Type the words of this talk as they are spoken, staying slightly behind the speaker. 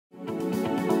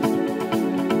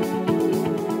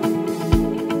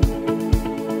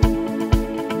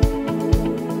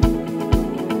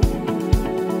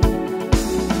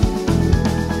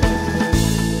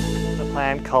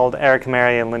called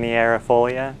Ericomeria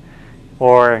linearifolia,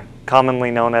 or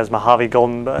commonly known as Mojave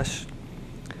goldenbush.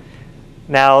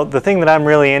 Now, the thing that I'm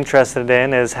really interested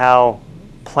in is how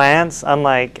plants,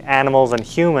 unlike animals and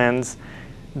humans,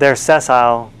 they're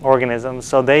sessile organisms,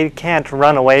 so they can't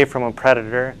run away from a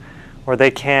predator, or they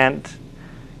can't,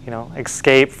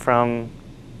 escape from,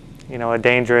 a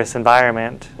dangerous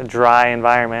environment, a dry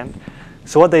environment.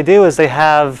 So what they do is they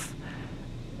have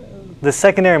the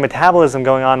secondary metabolism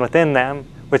going on within them,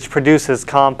 which produces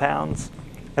compounds.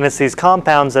 And it's these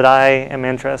compounds that I am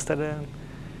interested in,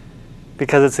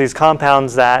 because it's these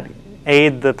compounds that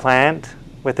aid the plant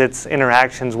with its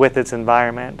interactions with its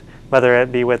environment, whether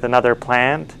it be with another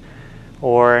plant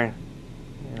or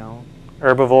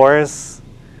herbivores,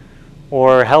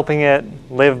 or helping it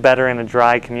live better in a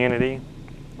dry community.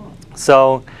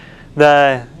 So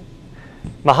the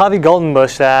Mojave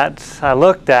goldenbush that I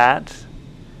looked at,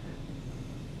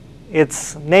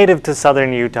 it's native to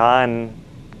southern Utah and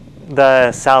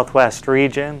the southwest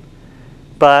region.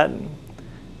 But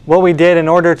what we did in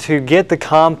order to get the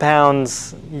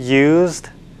compounds used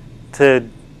to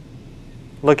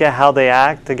look at how they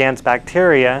act against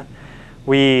bacteria,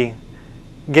 we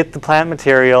get the plant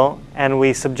material and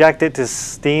we subject it to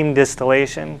steam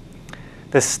distillation.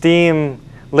 The steam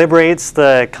liberates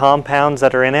the compounds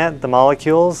that are in it, the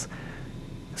molecules,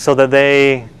 so that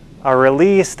they are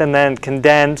released and then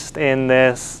condensed in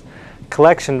this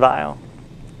collection vial.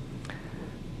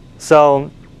 So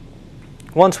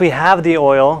once we have the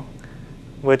oil,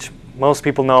 which most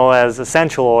people know as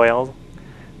essential oil,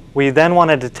 we then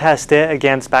wanted to test it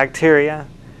against bacteria.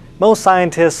 Most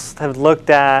scientists have looked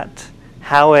at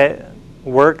how it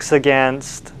works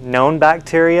against known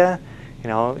bacteria.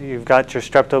 You've got your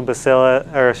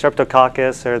streptobacillus or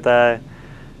streptococcus, or the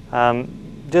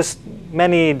just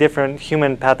many different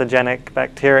human pathogenic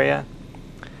bacteria.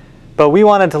 But we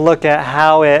wanted to look at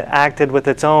how it acted with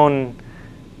its own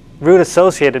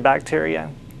root-associated bacteria.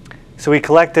 So we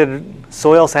collected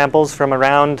soil samples from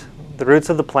around the roots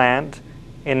of the plant,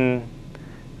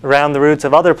 around the roots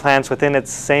of other plants within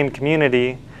its same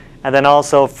community, and then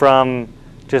also from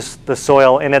just the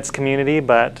soil in its community,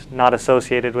 but not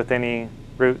associated with any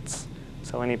roots,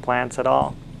 so any plants at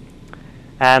all.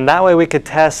 And that way we could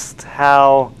test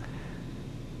how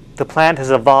the plant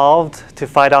has evolved to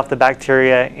fight off the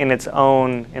bacteria in its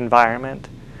own environment,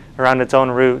 around its own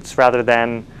roots, rather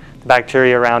than the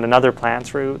bacteria around another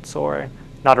plant's roots, or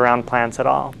not around plants at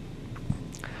all.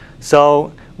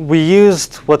 So we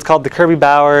used what's called the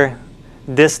Kirby-Bauer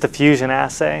disc diffusion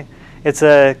assay. It's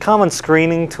a common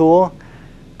screening tool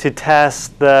to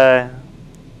test the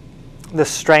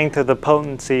strength or the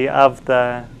potency of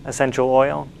the essential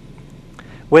oil.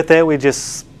 With it, we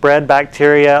just spread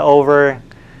bacteria over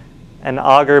an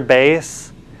agar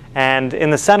base, and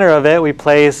in the center of it, we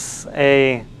place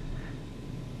a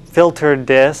filtered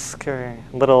disc, or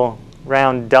a little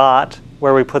round dot,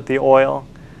 where we put the oil,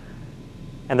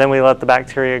 and then we let the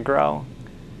bacteria grow.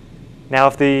 Now,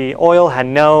 if the oil had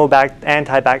no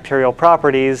antibacterial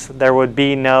properties, there would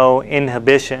be no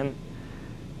inhibition.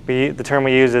 The term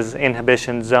we use is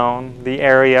inhibition zone, the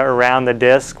area around the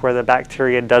disc where the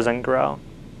bacteria doesn't grow.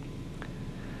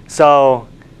 So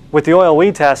with the oil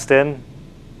we tested,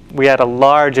 we had a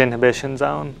large inhibition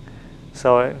zone.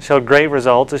 So it showed great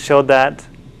results. It showed that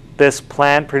this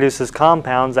plant produces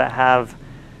compounds that have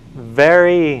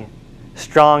very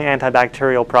strong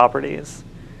antibacterial properties.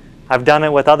 I've done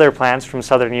it with other plants from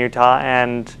southern Utah,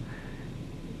 and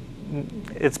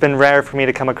it's been rare for me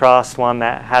to come across one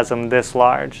that has them this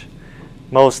large.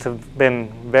 Most have been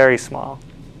very small.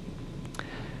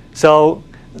 So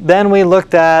then we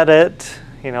looked at it,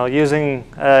 using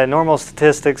a normal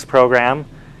statistics program,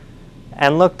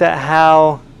 and looked at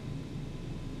how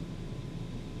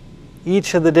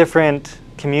each of the different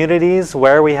communities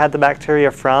where we had the bacteria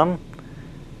from,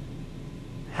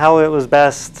 how it was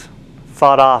best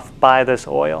fought off by this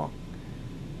oil.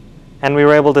 And we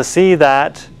were able to see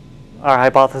that our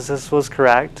hypothesis was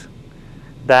correct,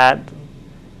 that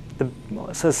the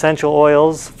essential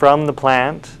oils from the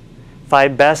plant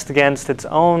fight best against its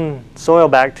own soil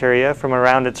bacteria from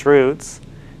around its roots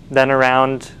than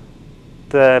around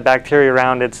the bacteria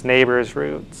around its neighbor's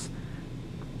roots.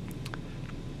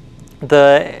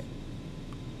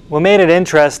 What made it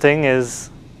interesting is,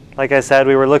 like I said,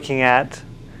 we were looking at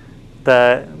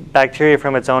the bacteria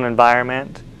from its own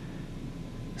environment.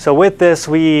 So with this,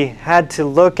 we had to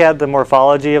look at the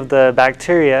morphology of the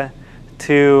bacteria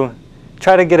to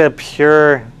try to get a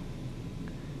pure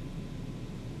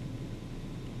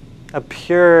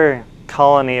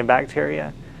colony of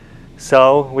bacteria.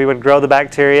 So we would grow the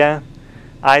bacteria,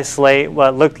 isolate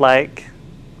what looked like,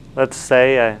 let's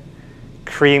say, a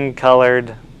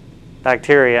cream-colored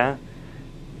bacteria,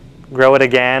 grow it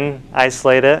again,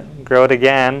 isolate it, grow it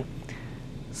again.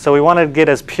 So we wanted to get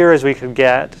as pure as we could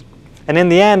get. And in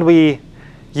the end, we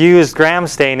used gram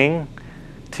staining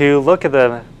to look at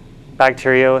the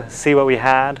bacteria, see what we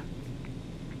had.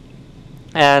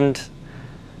 And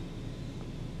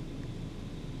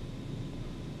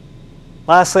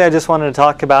lastly, I just wanted to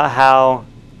talk about how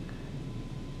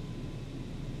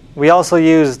we also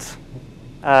used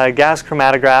a gas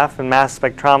chromatograph and mass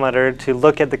spectrometer to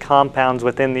look at the compounds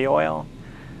within the oil.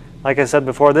 Like I said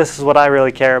before, this is what I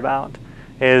really care about,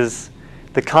 is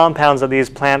the compounds that these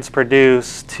plants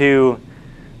produce to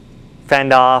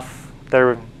fend off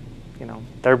their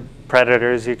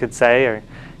predators, you could say, or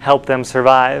help them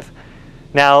survive.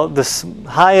 Now, the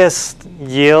highest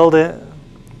yield,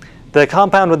 the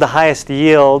compound with the highest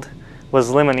yield was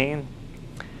limonene.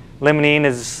 Limonene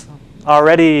is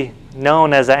already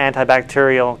known as an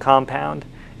antibacterial compound.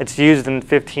 It's used in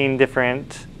 15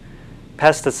 different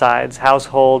pesticides,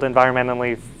 household,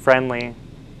 environmentally friendly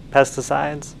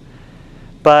pesticides.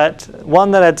 But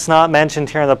one that it's not mentioned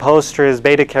here in the poster is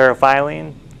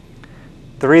beta-caryophyllene.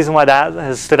 The reason why that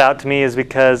has stood out to me is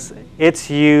because it's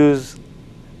used,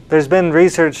 there's been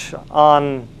research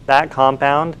on that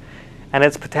compound and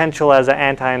its potential as an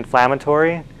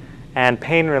anti-inflammatory and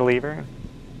pain reliever.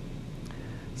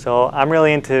 So I'm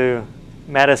really into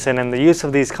medicine and the use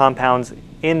of these compounds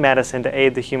in medicine to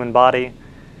aid the human body.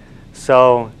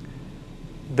 So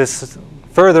this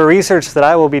further research that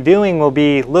I will be doing will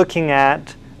be looking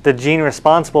at the gene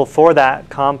responsible for that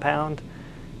compound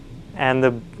and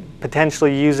the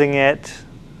potentially using it,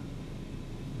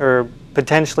 or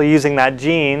potentially using that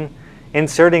gene,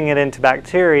 inserting it into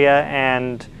bacteria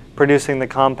and producing the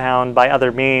compound by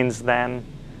other means than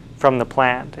from the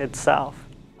plant itself.